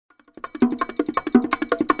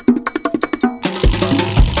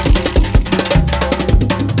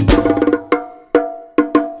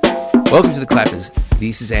Welcome to the Clappers.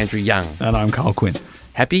 This is Andrew Young. And I'm Carl Quinn.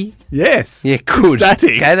 Happy? Yes. Yeah, good.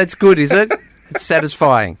 Ecstatic. Okay, that's good, is it? It's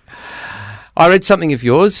satisfying. I read something of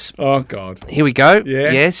yours. Oh, God. Here we go.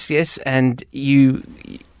 Yeah. Yes. And you...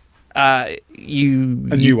 A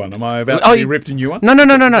new one. Am I about to be ripped a new one?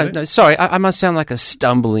 No. Sorry, I must sound like a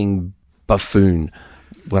stumbling buffoon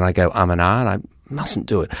when I go and I mustn't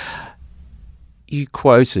do it. You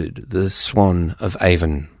quoted the Swan of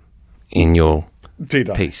Avon in your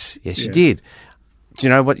piece. Yes, you did. Do you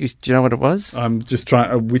know what it was? I'm just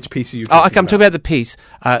trying. Which piece are you? I'm talking about the piece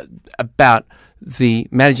about the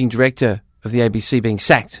managing director of the ABC being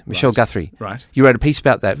sacked, Michelle Guthrie. Right. You wrote a piece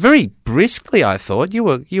about that very briskly. I thought you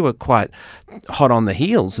were quite hot on the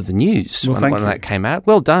heels of the news when that came out.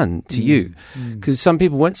 Well done to you, because some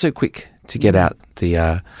people weren't so quick to get out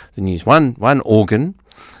the news. One organ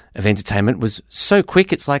of entertainment was so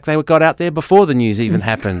quick, it's like they got out there before the news even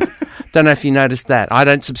happened. Don't know if you noticed that. I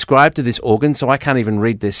don't subscribe to this organ, so I can't even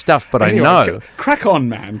read their stuff, but anyway, I know. Crack on,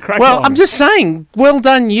 man. Crack on. Well, I'm just saying, well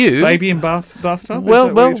done you. Baby in bathtub?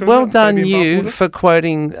 Well done you for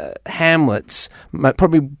quoting Hamlet's,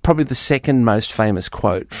 probably the second most famous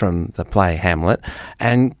quote from the play Hamlet.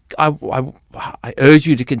 And I urge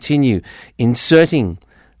you to continue inserting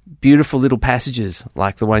beautiful little passages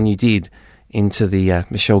like the one you did into the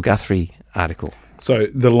Michelle Guthrie article. So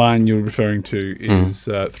the line you're referring to is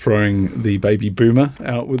throwing the baby boomer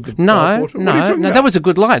out with the bathwater? No, that was a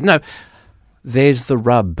good line. No, there's the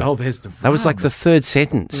rub. Oh, there's the rub. That was like the third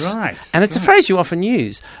sentence. Right. And it's a phrase you often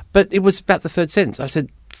use, but it was about the third sentence. I said,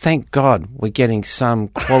 thank God we're getting some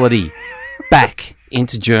quality back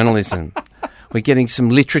into journalism. We're getting some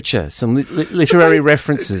literature, some literary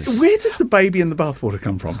references. Where does the baby in the bathwater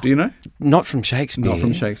come from? Do you know? Not from Shakespeare. Not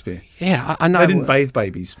from Shakespeare. Yeah, I know. They didn't bathe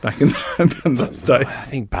babies back in those days. I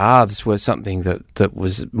think baths were something that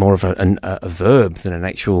was more of a verb than an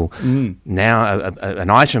actual now an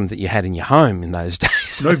item that you had in your home in those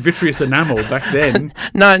days. No vitreous enamel back then.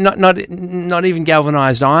 No, not even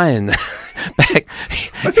galvanised iron. Back.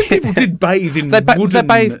 I think people did bathe in wooden. They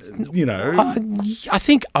bathed, you know. I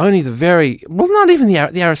think only not even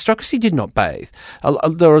the aristocracy did not bathe.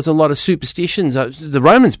 There was a lot of superstitions. The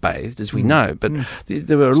Romans bathed, as we know, but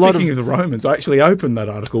there were a lot of... Speaking of the Romans, I actually opened that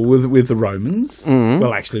article with the Romans.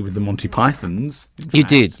 Well, actually with the Monty Pythons. You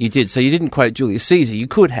did. So you didn't quote Julius Caesar. You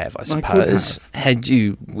could have, I suppose, had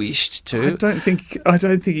you wished to. I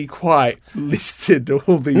don't think he quite listed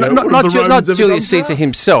all the not Julius Caesar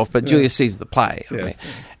himself, but Julius Caesar the play. Yes. I mean.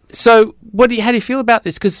 So how do you feel about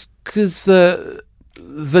this? Because the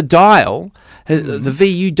dial, the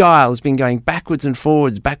VU dial, has been going backwards and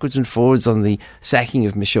forwards on the sacking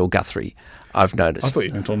of Michelle Guthrie. I've noticed. I thought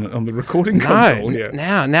you meant on the recording console.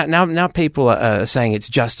 Yeah. Now people are saying it's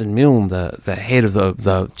Justin Milne, the head of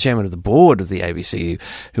the chairman of the board of the ABC,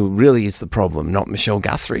 who really is the problem, not Michelle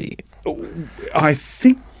Guthrie. I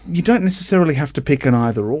think you don't necessarily have to pick an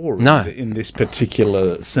either or in this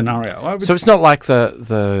particular scenario. So it's not like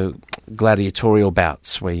the gladiatorial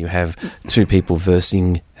bouts where you have two people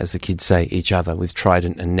versing, as the kids say, each other with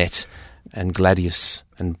trident and net and gladius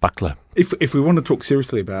and buckler. If we want to talk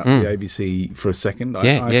seriously about the ABC for a second, I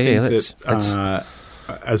think that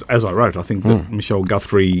as I wrote, I think that Michelle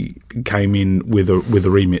Guthrie came in with a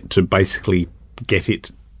remit to basically get it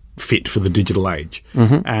fit for the digital age,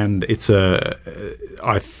 and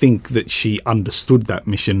I think that she understood that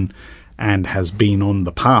mission and has been on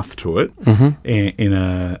the path to it in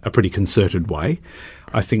a pretty concerted way.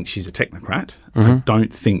 I think she's a technocrat. I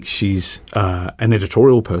don't think she's an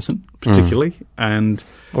editorial person, particularly,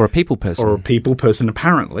 or a people person,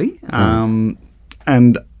 apparently. And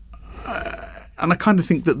I kind of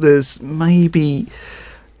think that there's maybe.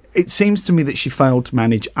 It seems to me that she failed to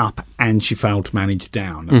manage up and she failed to manage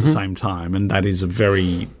down at the same time, and that is a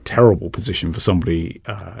very terrible position for somebody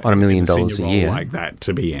on $1 million a year like that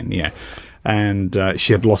to be in. Yeah, and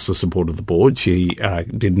she had lost the support of the board. She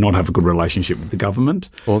did not have a good relationship with the government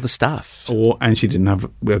or the staff, and she didn't have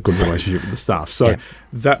a good relationship with the staff. So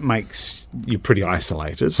that makes you pretty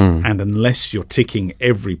isolated. And unless you're ticking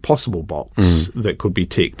every possible box that could be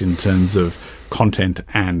ticked in terms of content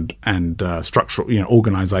and structural,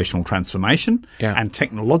 organizational transformation and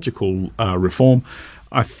technological reform,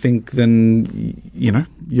 I think then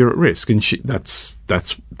you're at risk, and that's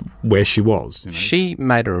where she was. She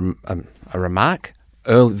made a remark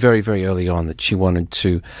very, very early on that she wanted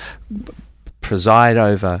to preside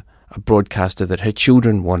over a broadcaster that her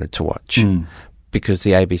children wanted to watch, because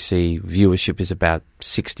the ABC viewership is about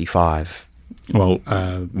 65. Well,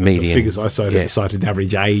 the figures I cited, the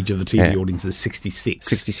average age of the TV audience is 66.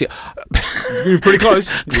 66. You're pretty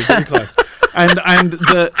close.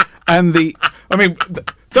 And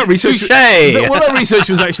That research, that research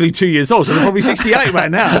was actually 2 years old, so they're probably 68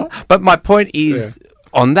 right now. But my point is,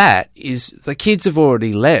 on that, is the kids have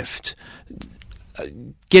already left.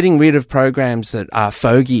 Getting rid of programs that are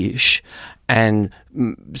fogey-ish and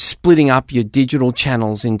splitting up your digital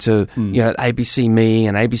channels into ABC Me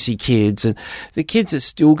and ABC Kids, and the kids are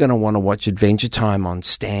still going to want to watch Adventure Time on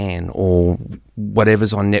Stan or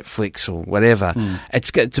whatever's on Netflix or whatever.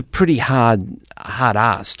 It's a pretty hard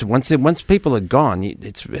ask. Once people are gone,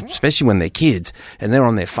 it's especially when they're kids and they're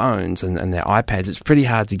on their phones and their iPads, it's pretty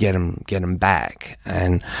hard to get them back.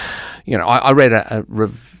 And I read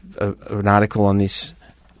an article on this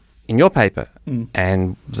in your paper,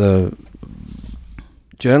 and the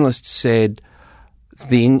journalist said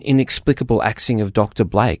the inexplicable axing of Dr.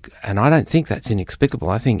 Blake, and I don't think that's inexplicable.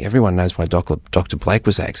 I think everyone knows why Dr. Blake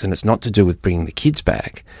was axed, and it's not to do with bringing the kids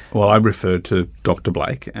back. Well, I referred to Dr.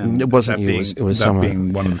 Blake, and it wasn't you. It was someone,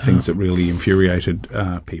 being one of the things that really infuriated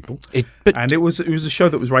people. And it was a show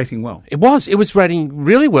that was rating well. It was rating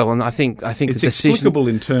really well, and I think it's explicable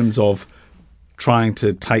in terms of trying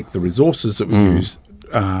to take the resources that we use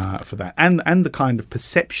for that, and the kind of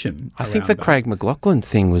perception. I think the Craig McLachlan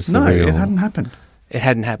thing was the real. No, it hadn't happened. It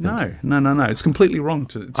hadn't happened. No. It's completely wrong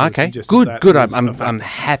to okay, suggest good. That good. I'm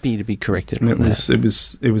happy to be corrected.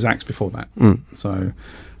 It was axed before that. So,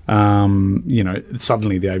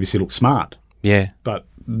 suddenly the ABC looked smart. Yeah, but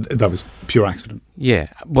that was pure accident. Yeah.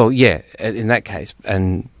 Well, yeah. In that case,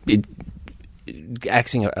 and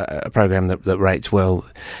axing a program that rates well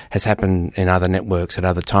has happened in other networks at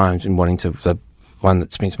other times, and wanting to the one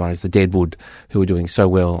that springs to mind is the Deadwood, who were doing so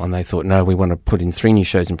well, and they thought, no, we want to put in 3 new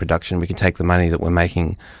shows in production. We can take the money that we're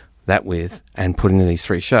making that with and put into these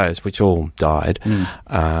 3 shows, which all died.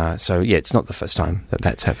 So, yeah, it's not the first time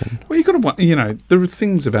that's happened. Well, you've got to, there are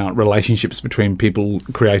things about relationships between people,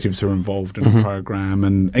 creatives who are involved in a program,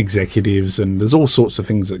 and executives, and there's all sorts of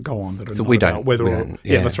things that go on that are so not we about don't.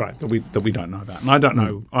 That's right, that we don't know about. And I don't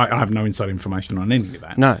know, I have no inside information on any of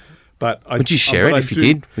that. No. But would you share it if you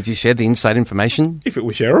did? Would you share the inside information? If it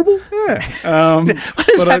were shareable, yeah. What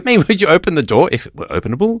does that mean? Would you open the door if it were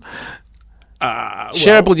openable?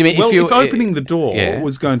 Shareable, you mean? Well, if opening the door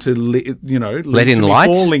was going to, let in light,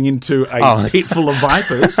 falling into a pit full of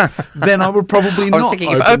vipers, then I would probably not. I was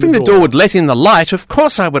thinking, if opening the door would let in the light, of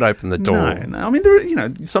course I would open the door. No. I mean, there are,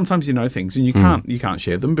 sometimes things and you can't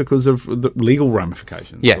share them because of the legal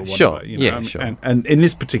ramifications. Yeah, or whatever, sure. Sure. And in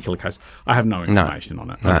this particular case, I have no information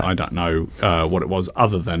on it. No. I don't know what it was,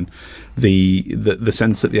 other than the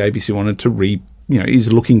sense that the ABC wanted to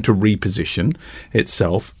is looking to reposition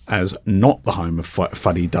itself as not the home of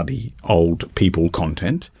fuddy-duddy old people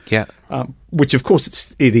content. Yeah. Which, of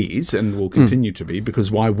course, it is and will continue to be,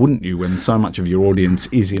 because why wouldn't you when so much of your audience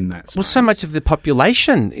is in that space? Well, so much of the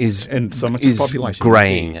population is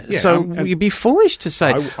greying. Yeah, so you'd be foolish to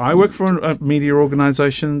say... I work for a media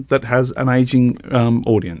organisation that has an ageing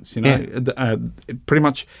audience. Pretty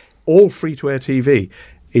much all free-to-air TV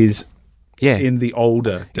is... in the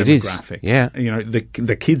older demographic.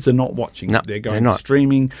 The kids are not watching it. They're going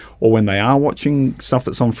streaming, or when they are watching stuff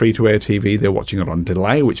that's on free-to-air TV, they're watching it on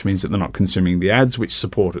delay, which means that they're not consuming the ads which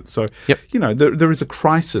support it. So, there is a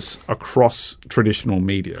crisis across traditional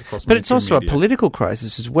media. But it's also a political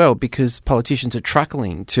crisis as well, because politicians are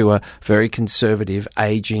truckling to a very conservative,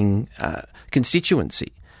 ageing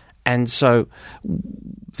constituency. And so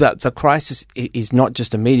the crisis is not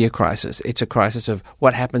just a media crisis. It's a crisis of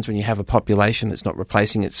what happens when you have a population that's not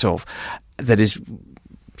replacing itself, that is,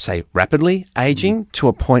 say, rapidly aging to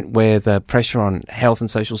a point where the pressure on health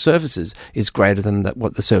and social services is greater than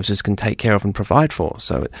what the services can take care of and provide for.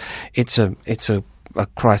 So it's a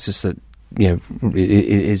crisis that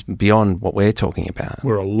is beyond what we're talking about.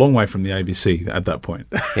 We're a long way from the ABC at that point.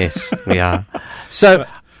 Yes, we are. So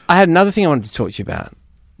I had another thing I wanted to talk to you about.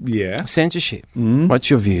 Yeah. Censorship. What's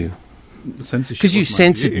your view? Censorship. Because you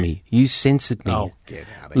censored me. You censored me. Oh, get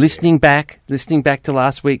out of Listening back to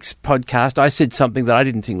last week's podcast, I said something that I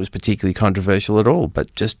didn't think was particularly controversial at all,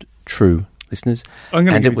 but just true, listeners. I'm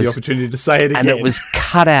going to give you the opportunity to say it again. And it was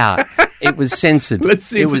cut out. It was censored. Let's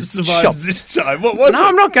see if it survives this time. What was it? No,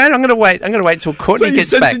 I'm not going. I'm going to wait. I'm going to wait till Courtney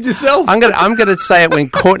gets back. So you censored yourself? I'm going to say it when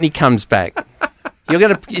Courtney comes back.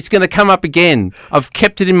 It's going to come up again. I've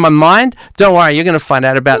kept it in my mind. Don't worry, you're going to find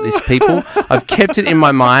out about this, people. I've kept it in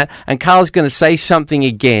my mind, and Carl's going to say something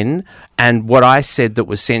again, and what I said that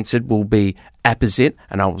was censored will be apposite,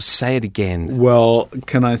 and I will say it again. Well,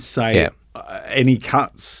 can I say any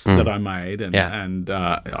cuts that I made, and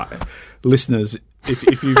listeners, if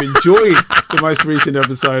you've enjoyed the most recent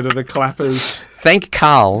episode of The Clappers, thank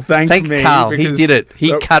Carl. Thank me, Carl. He did it.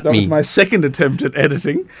 He cut me. That was my second attempt at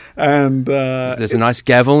editing, and there's a nice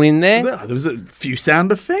gavel in there. There was a few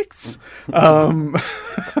sound effects.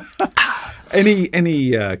 Any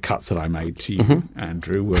cuts that I made to you,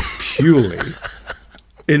 Andrew, were purely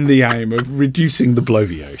in the aim of reducing the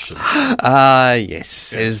bloviation. Yes,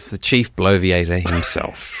 says the chief bloviator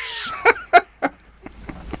himself.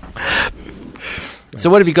 So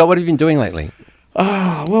what have you got? What have you been doing lately?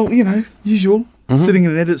 Well, usual. Sitting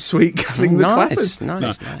in an edit suite, cutting the clappers.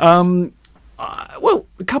 Nice. Well,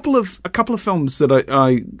 a couple of films that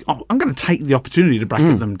I'm going to take the opportunity to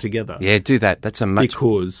bracket them together. Yeah, do that. That's a much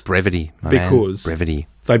brevity. Brevity.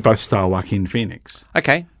 They both star Joaquin Phoenix.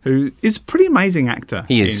 Okay. Who is a pretty amazing actor.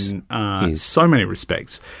 He is. In so many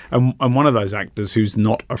respects. And one of those actors who's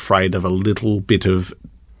not afraid of a little bit of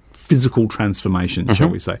physical transformation, shall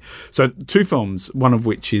we say. So 2 films, one of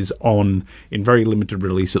which is in very limited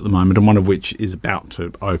release at the moment, and one of which is about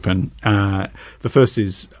to open. The first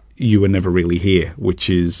is You Were Never Really Here, which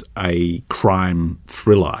is a crime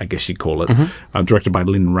thriller, I guess you'd call it, directed by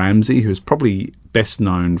Lynn Ramsey, who's probably best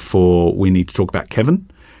known for We Need to Talk About Kevin,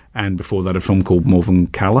 and before that a film called Morvern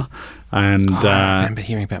Callar. And I remember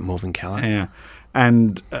hearing about Morvern Callar. Yeah.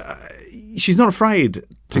 And she's not afraid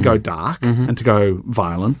to go dark and to go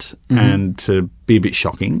violent and to be a bit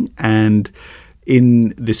shocking. And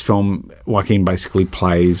in this film, Joaquin basically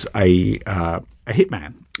plays a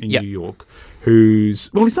hitman in New York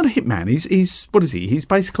he's not a hitman. He's what is he? He's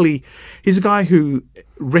a guy who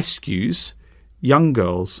rescues young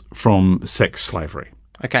girls from sex slavery.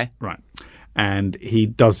 Okay. Right. And he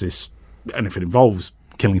does this, and if it involves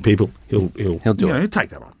killing people, he'll do it. He'll take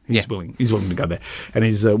that on. He's willing to go there. And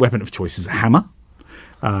his weapon of choice is a hammer.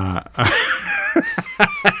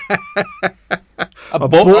 A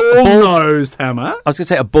ball-nosed hammer. I was going to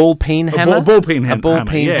say a ball-peen hammer. A ball-peen hammer. A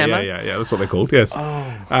ball-peen hammer. Yeah. That's what they're called. Yes.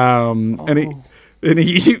 And he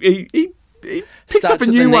picks up a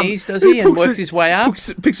new one. Does he? And works his way up.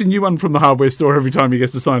 Picks a new one from the hardware store every time he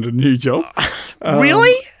gets assigned a new job.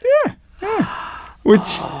 Really? Yeah.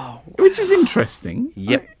 Which is interesting.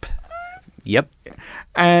 Yep.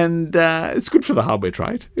 And it's good for the hardware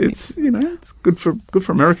trade. It's it's good for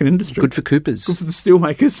American industry. Good for Coopers. Good for the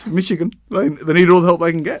steelmakers, Michigan. They need all the help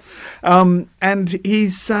they can get. And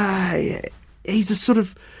he's a sort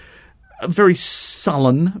of a very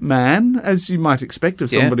sullen man, as you might expect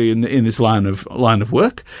of somebody in this line of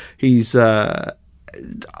work. He's I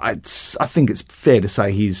think it's fair to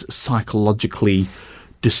say he's psychologically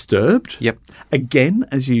disturbed. Yep. Again,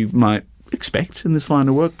 as you might expect in this line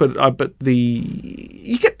of work, but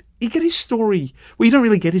you get his story. Well, you don't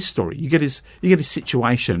really get his story. You get his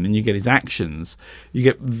situation, and you get his actions. You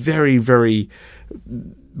get very, very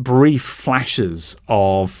brief flashes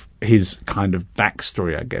of his kind of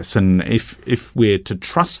backstory, I guess. And if we're to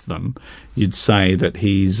trust them, you'd say that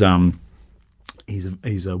he's a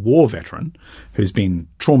war veteran who's been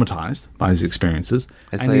traumatized by his experiences,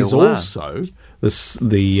 and he's also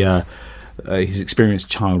he's experienced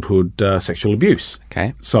childhood sexual abuse.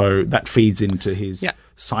 Okay. So that feeds into his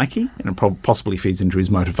psyche, and it possibly feeds into his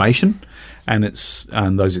motivation, and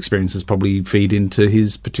those experiences probably feed into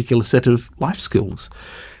his particular set of life skills.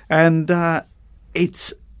 And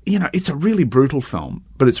it's a really brutal film,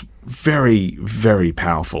 but it's very, very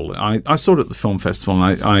powerful. I saw it at the film festival,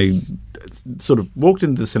 and I sort of walked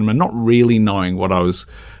into the cinema not really knowing what I was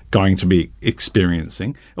going to be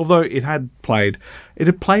experiencing, although it had played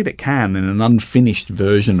at Cannes in an unfinished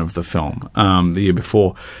version of the film the year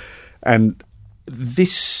before. And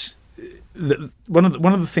one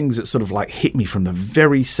of the things that sort of like hit me from the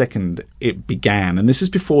very second it began, and this is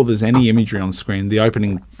before there's any imagery on screen, the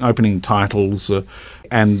opening titles,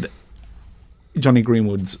 and Johnny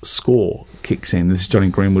Greenwood's score kicks in. This is Johnny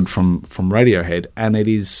Greenwood from Radiohead, and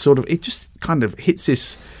it just kind of hits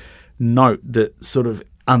this note that sort of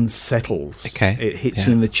unsettles. Okay. It hits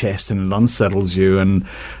you in the chest and it unsettles you, and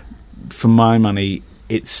for my money,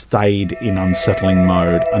 it stayed in unsettling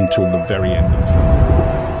mode until the very end of the film.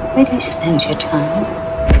 Where do you spend your time?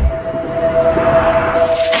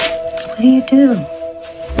 What do you do?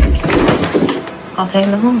 All day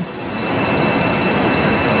long?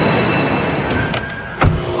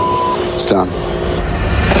 It's done.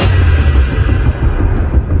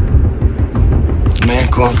 Man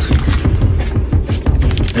called.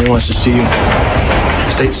 He wants to see you.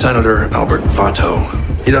 State Senator Albert Fato.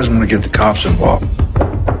 He doesn't want to get the cops involved.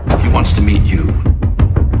 He wants to meet you.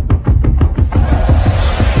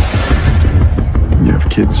 You have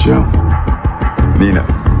kids, Joe? Nina.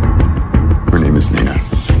 Her name is Nina.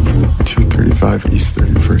 235 East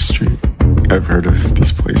 31st Street. I've heard of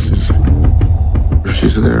these places. If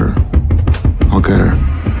she's there, I'll get her.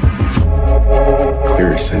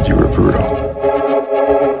 Cleary said you were brutal.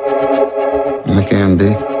 I can be.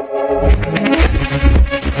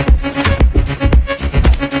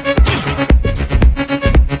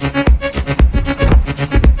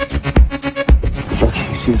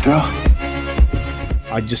 See this girl?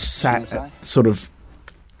 I just sat sort of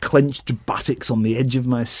clenched buttocks on the edge of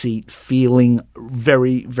my seat, feeling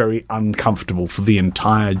very, very uncomfortable for the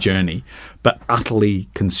entire journey, but utterly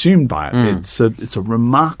consumed by it. It's a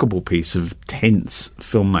remarkable piece of tense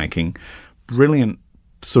filmmaking, brilliant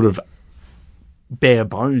sort of bare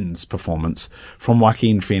bones performance from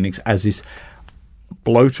Joaquin Phoenix as this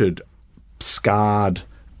bloated, scarred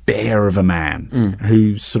bear of a man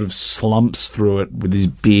who sort of slumps through it with his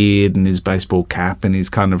beard and his baseball cap, and he's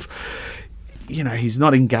kind of, he's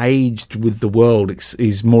not engaged with the world.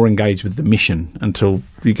 He's more engaged with the mission until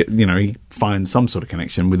he finds some sort of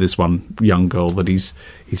connection with this one young girl that he's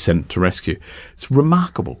sent to rescue. It's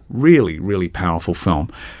remarkable, really, really powerful film.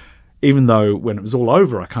 Even though when it was all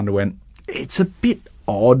over, I kind of went, it's a bit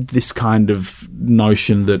odd, this kind of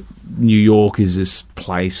notion that New York is this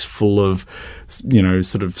place full of,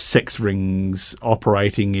 sort of sex rings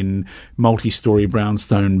operating in multi-story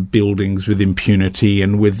brownstone buildings with impunity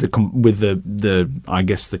and with the I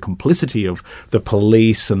guess the complicity of the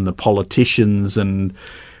police and the politicians and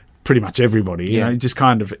pretty much everybody. It just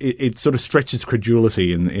kind of it sort of stretches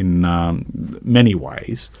credulity in many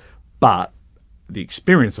ways, but the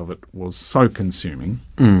experience of it was so consuming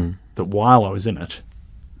that while I was in it,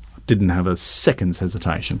 I didn't have a second's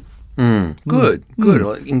hesitation. Good.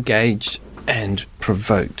 Engaged and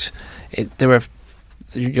provoked.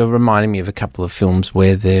 You're reminding me of a couple of films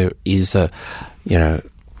where there is a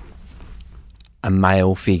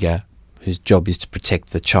male figure whose job is to protect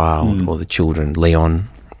the child or the children, Leon,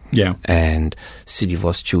 and City of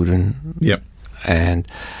Lost Children, and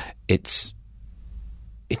it's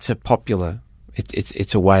a popular.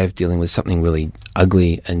 It's a way of dealing with something really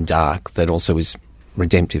ugly and dark that also is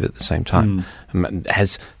redemptive at the same time.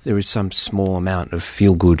 There is some small amount of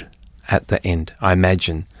feel good at the end, I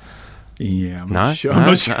imagine. Yeah, I'm no, not sure.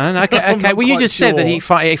 No. Okay. Well, you just said that he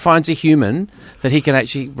finds a human that he can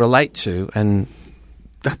actually relate to, and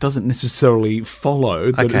that doesn't necessarily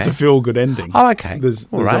follow that it's a feel-good ending. Oh, okay. There's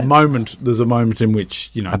a moment. There's a moment in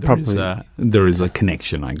which there is a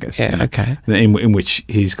connection, I guess. Yeah. Okay. In which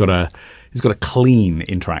he's got a clean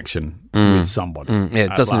interaction with somebody.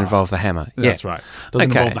 It doesn't involve the hammer. That's right.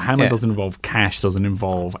 Doesn't involve the hammer. Doesn't involve cash. Doesn't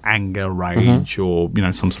involve anger, rage, or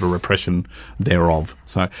some sort of repression thereof.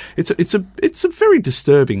 So it's a very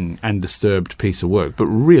disturbing and disturbed piece of work, but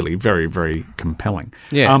really very, very compelling.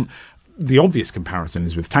 Yeah. The obvious comparison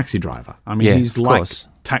is with Taxi Driver. I mean, he's like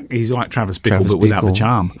Travis Bickle, but without the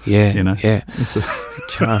charm. Yeah.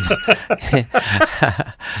 Charm.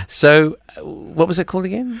 So, what was it called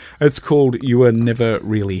again? It's called You Were Never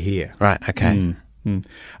Really Here. Right, okay. And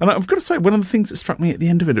I've got to say, one of the things that struck me at the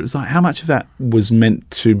end of it was like how much of that was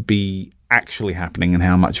meant to be actually happening and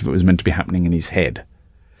how much of it was meant to be happening in his head.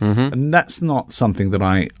 And that's not something that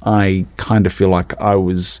I kind of feel like I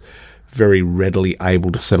was very readily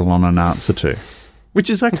able to settle on an answer to, which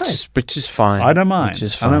is okay. Which is fine. I don't mind.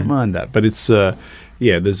 I don't mind that. But it's,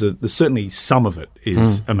 there's certainly some of it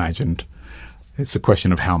is imagined. It's a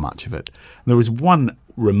question of how much of it. And there is one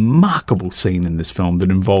remarkable scene in this film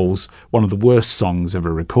that involves one of the worst songs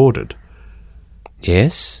ever recorded.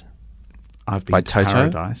 Yes. I've been to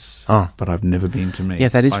Paradise, but I've never been to Me. Yeah,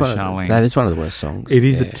 that is one of the worst songs. It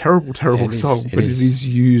is a terrible, terrible song, but it is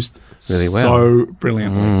used really well, so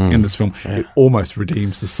brilliantly in this film. Yeah. It almost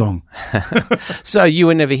redeems the song. So You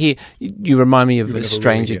Were Never Here. You remind me of A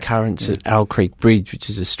Strange Occurrence at Owl Creek Bridge, which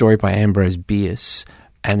is a story by Ambrose Bierce,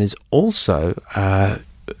 and is also a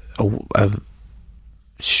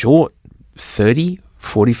short 30,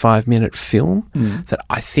 45-minute film that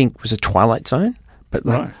I think was a Twilight Zone. But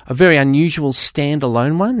a very unusual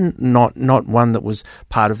standalone one, not one that was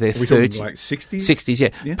part of their 30 like 60s?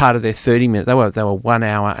 60s, yeah, part of their 30 minutes. They were 1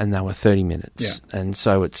 hour and they were 30 minutes. Yeah. And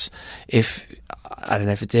so I don't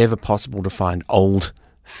know if it's ever possible to find old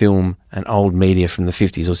film and old media from the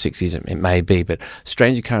 50s or 60s, it may be, but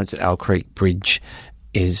Strange Occurrence at Owl Creek Bridge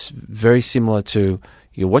is very similar to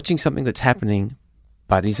you're watching something that's happening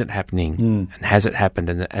but isn't happening and has it happened,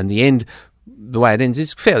 and the end, the way it ends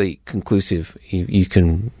is fairly conclusive. You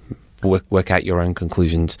can work out your own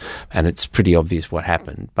conclusions, and it's pretty obvious what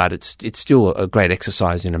happened. But it's still a great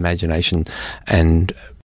exercise in imagination and.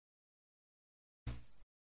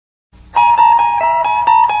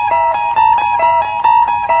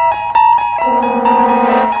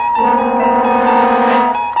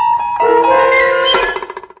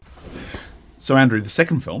 So, Andrew, the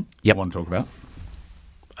second film Yep. I want to talk about.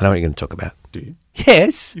 I know what you're going to talk about. Do you?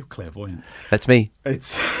 Yes. You're clairvoyant. That's me.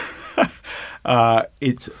 It's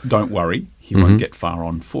Don't Worry, He Won't Get Far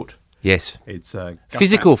on Foot. Yes. It's a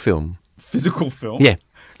Physical film. physical film. Yeah.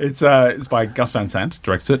 It's by Gus Van Sant,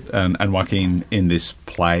 directs it, and Joaquin in this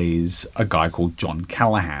plays a guy called John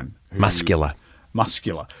Callahan. Muscular.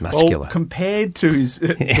 Well, compared to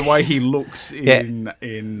the way he looks in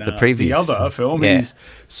the previous the other film, he's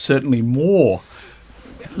certainly more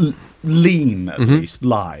lean, at least,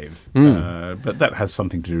 live. But that has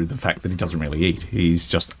something to do with the fact that he doesn't really eat. He's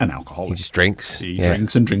just an alcoholic. He just drinks. He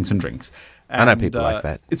drinks and drinks and drinks. I know people like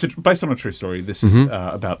that. It's based on a true story. This is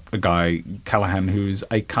about a guy, Callahan, who's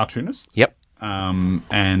a cartoonist. Yep.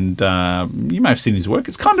 And you may have seen his work.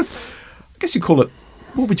 It's kind of, I guess you call it,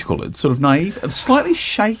 what would you call it? Sort of naive, a slightly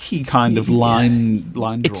shaky kind of line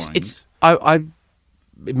drawings. It's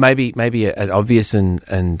maybe an obvious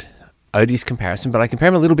and odious comparison, but I compare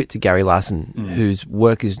him a little bit to Gary Larson, whose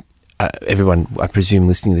work is everyone, I presume,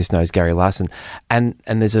 listening to this knows Gary Larson, and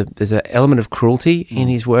there's an element of cruelty in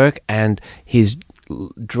his work, and his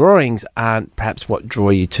drawings aren't perhaps what draw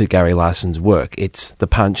you to Gary Larson's work. It's the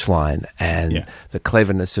punchline and the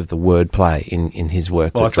cleverness of the wordplay in his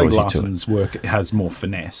work. Well, I think Larson's work has more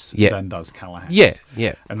finesse than does Callahan's.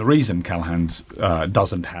 Yeah. And the reason Callahan's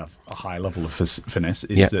doesn't have a high level of finesse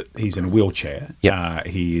is that he's in a wheelchair.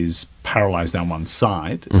 He is paralysed down one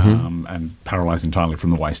side and paralysed entirely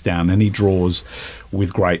from the waist down, and he draws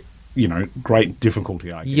with great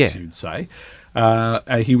difficulty, I guess you'd say.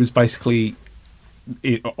 He was basically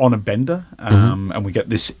on a bender, and we get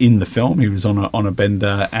this in the film. He was on a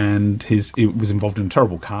bender, and he was involved in a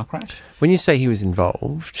terrible car crash. When you say he was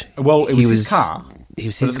involved, well, it was his car. It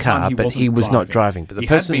was his car, but he was not driving. But the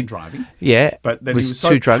person had been driving, but then was he was so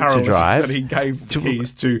too drunk to drive. That he gave the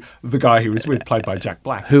keys to the guy he was with, played by Jack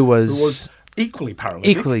Black, who was equally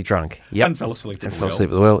paralytic, equally drunk, and fell asleep. Fell asleep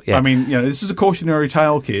at the wheel. Yeah, I mean, this is a cautionary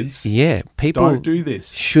tale, kids. Yeah, people don't do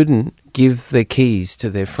this. Shouldn't give their keys to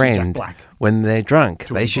their friend when they're drunk.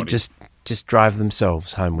 They should just drive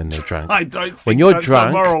themselves home when they're drunk. I don't think when you're that's drunk,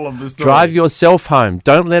 the moral of the story. Drive yourself home.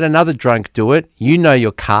 Don't let another drunk do it. You know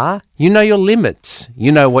your car. You know your limits.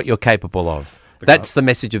 You know what you're capable of. That's the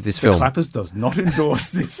message of this film. Clappers does not endorse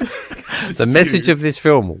this. The message of this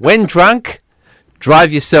film: when drunk,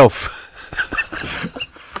 drive yourself.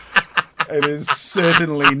 It is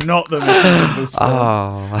certainly not the message of this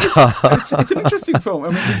film. It's an interesting film. I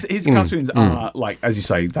mean, his cartoons are, like, as you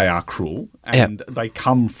say, they are cruel, and they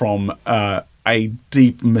come from a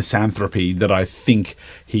deep misanthropy that I think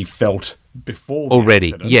he felt before the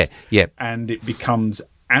already. accident. Yeah. And it becomes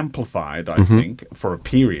amplified, I think, for a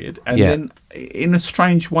period, and then in a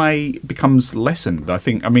strange way becomes lessened. I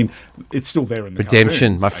think. I mean, it's still there in the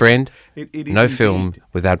redemption, cartoons, my friend. It is no indeed, film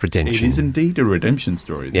without redemption. It is indeed a redemption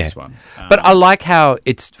story. This one, but I like how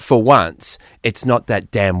it's, for once, it's not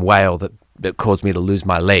that damn whale that caused me to lose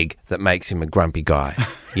my leg that makes him a grumpy guy.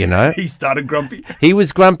 You know, he started grumpy. He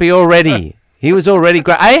was grumpy already. He was already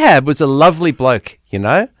Ahab was a lovely bloke. You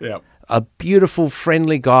know. Yeah. A beautiful,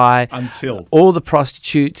 friendly guy. Until all the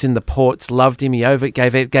prostitutes in the ports loved him. He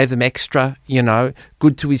gave them extra,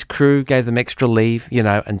 good to his crew, gave them extra leave,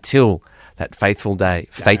 until that fateful day.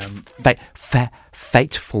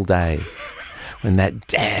 Fateful day when that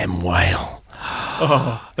damn whale.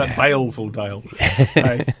 That baleful Dale.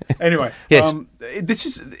 Anyway, yes. This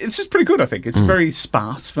is pretty good, I think. It's a very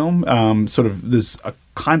sparse film. There's a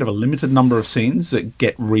kind of a limited number of scenes that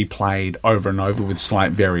get replayed over and over with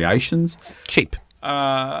slight variations. Cheap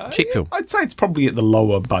film. I'd say it's probably at the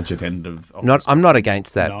lower budget end of I'm not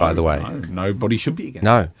against that, by the way. No, nobody should be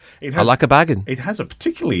against it. I like a bargain. It has a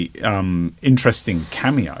particularly interesting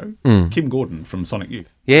cameo, Kim Gordon from Sonic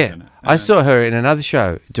Youth. Yeah, I saw her in another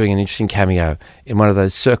show doing an interesting cameo in one of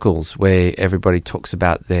those circles where everybody talks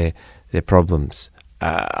about their problems.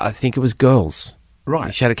 I think it was Girls.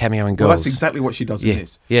 Right. She had a cameo in Girls. Well, that's exactly what she does in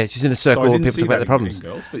this. Yeah, she's in a circle where people talk about their problems. In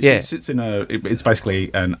Girls, but she sits in it's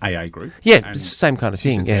basically an AA group. Yeah, it's the same kind of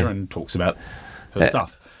thing. She sits there and talks about her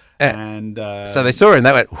stuff. And so they saw her and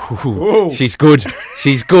they went, ooh, she's good.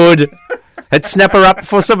 She's good. Let's snap her up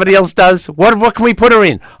before somebody else does. What can we put her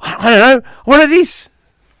in? I don't know. What are these?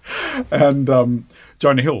 And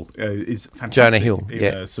Jonah Hill is fantastic. Jonah Hill, in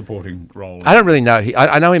a supporting role. I don't really know.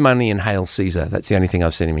 I know him only in Hail Caesar. That's the only thing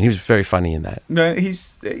I've seen him in. He was very funny in that. No,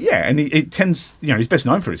 and he tends, he's best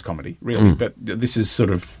known for his comedy, really. But this is sort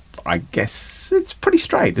of, I guess, it's pretty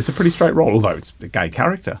straight. It's a pretty straight role, although it's a gay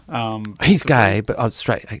character. He's gay, but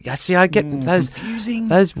straight. See, I get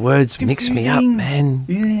those words mix me up, man.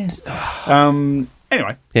 Yes.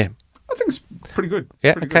 Anyway. Yeah. I think it's pretty good.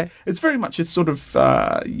 Yeah, pretty okay. Good. It's very much, it's sort of,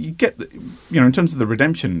 you get, in terms of the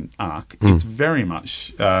redemption arc, it's very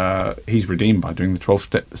much, he's redeemed by doing the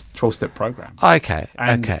 12-step program. Okay,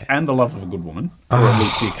 And the love of a good woman, or at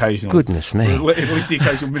least the occasional... Goodness me. Or at least the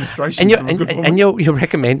occasional ministrations of a good woman. And you're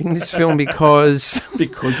recommending this film because...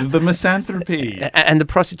 Because of the misanthropy. And the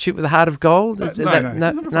prostitute with a heart of gold? No, she's not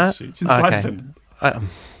a prostitute. She's a flight attendant.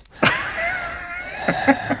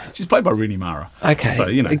 She's played by Rooney Mara. Okay. So,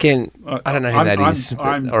 again, I don't know who that is.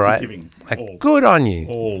 I'm all right. forgiving good on you.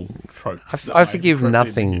 All tropes. I forgive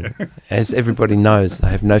nothing. As everybody knows, I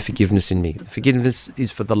have no forgiveness in me. Forgiveness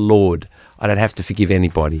is for the Lord. I don't have to forgive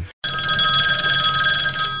anybody.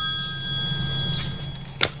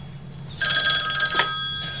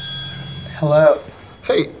 Hello.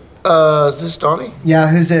 Hey, is this Donnie? Yeah,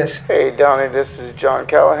 who's this? Hey, Donnie, this is John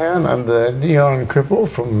Callahan. I'm the neon cripple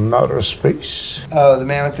from outer space. Oh, the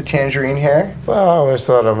man with the tangerine hair? Well, I always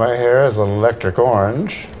thought of my hair as electric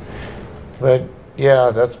orange. But, yeah,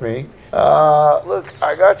 that's me. Look,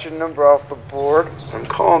 I got your number off the board. I'm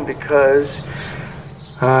calling because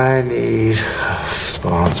I need a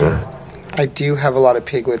sponsor. I do have a lot of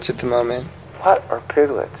piglets at the moment. What are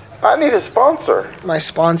piglets? I need a sponsor. My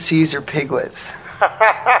sponsees are piglets.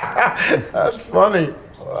 That's funny.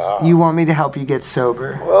 Wow. You want me to help you get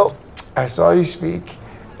sober? Well, I saw you speak,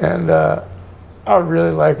 and I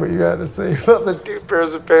really like what you had to say about the 2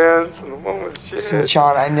 pairs of pants and the one with shit. So,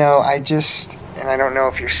 John, I know, and I don't know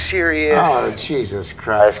if you're serious. Oh, Jesus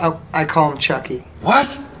Christ. Oh, I call him Chucky.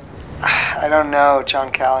 What? I don't know,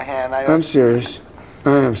 John Callahan. I'm serious.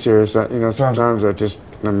 I am serious. Sometimes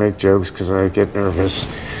I make jokes because I get nervous.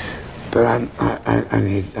 But I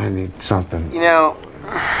need something.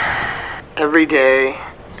 Every day,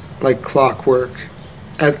 like clockwork,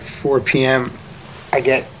 at 4 p.m., I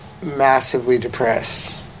get massively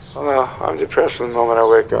depressed. Well, I'm depressed from the moment I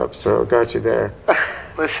wake up, so got you there.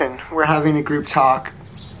 Listen, we're having a group talk.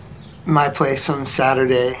 My place on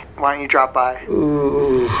Saturday. Why don't you drop by?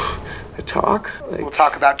 Ooh, a talk? We'll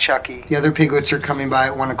talk about Chucky. The other piglets are coming by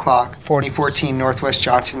at 1 o'clock. 4014 Northwest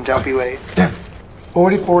Johnson. Don't be late.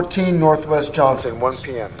 4014 Northwest Johnson, 1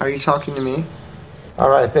 p.m. Are you talking to me? All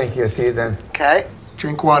right, thank you. See you then. Okay.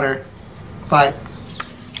 Drink water. Bye.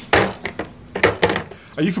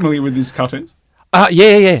 Are you familiar with these cartoons?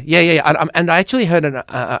 Yeah. And I actually heard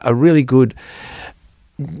a really good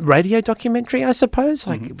radio documentary, I suppose,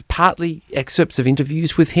 partly excerpts of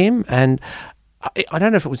interviews with him. And I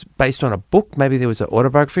don't know if it was based on a book. Maybe there was an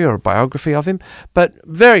autobiography or a biography of him, but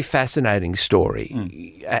very fascinating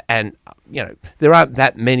story. And, there aren't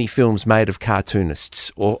that many films made of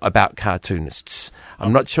cartoonists or about cartoonists.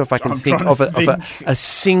 I'm not sure if I can think of a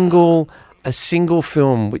single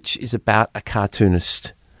film which is about a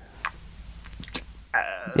cartoonist.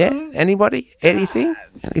 Yeah? Anybody? Anything?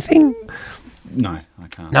 No, I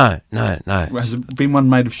can't. No. Has there been one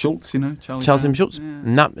made of Schultz, Charles M. Schultz? Yeah.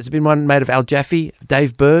 No. Has there been one made of Al Jaffe,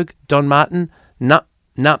 Dave Berg, Don Martin? No,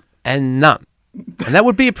 and no. And that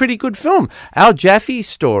would be a pretty good film. Al Jaffe's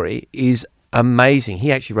story is amazing. He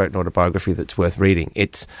actually wrote an autobiography that's worth reading.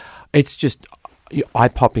 It's just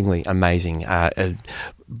eye-poppingly amazing.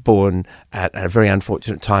 Born at a very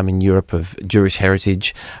unfortunate time in Europe of Jewish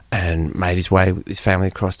heritage and made his way with his family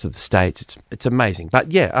across to the States. It's amazing.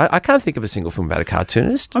 But yeah, I can't think of a single film about a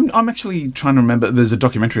cartoonist. I'm actually trying to remember. There's a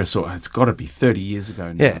documentary I saw, it's got to be 30 years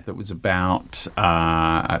ago now, that was about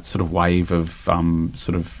a sort of wave of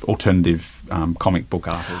sort of alternative comic book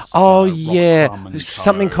artists. Oh, yeah.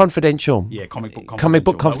 Something Confidential. Yeah, Comic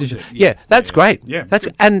Book Confidential. Yeah, that's great. Yeah. That's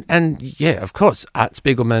and yeah, of course, Art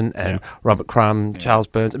Spiegelman and Robert Crumb, Charles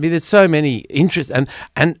Burns. I mean, there's so many interests, and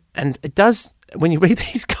it does. When you read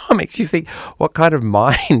these comics, you think, what kind of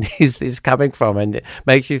mind is this coming from? And it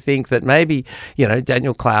makes you think that maybe,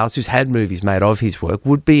 Daniel Clowes, who's had movies made of his work,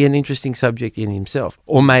 would be an interesting subject in himself.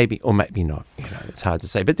 Or maybe not. It's hard to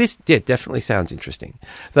say. But this, definitely sounds interesting.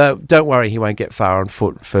 Though, don't worry, he won't get far on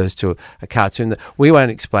foot. Refers to a cartoon that we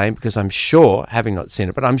won't explain because I'm sure, having not seen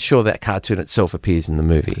it, but I'm sure that cartoon itself appears in the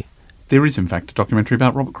movie. There is, in fact, a documentary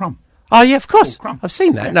about Robert Crumb. Oh, yeah, of course. I've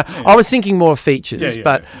seen that. I was thinking more features,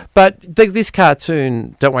 but this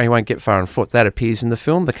cartoon, don't worry, you won't get far on foot, that appears in the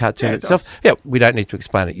film, the cartoon itself. Does. Yeah, we don't need to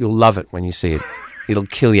explain it. You'll love it when you see it. It'll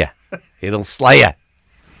kill you. It'll slay you.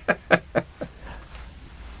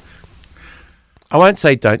 I won't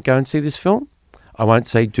say don't go and see this film. I won't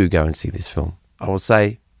say do go and see this film. I will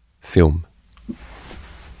say film.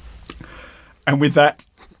 And with that,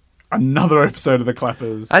 another episode of The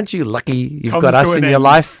Clappers. Aren't you lucky you've got us in your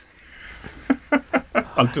life?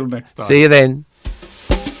 Until next time. See you then.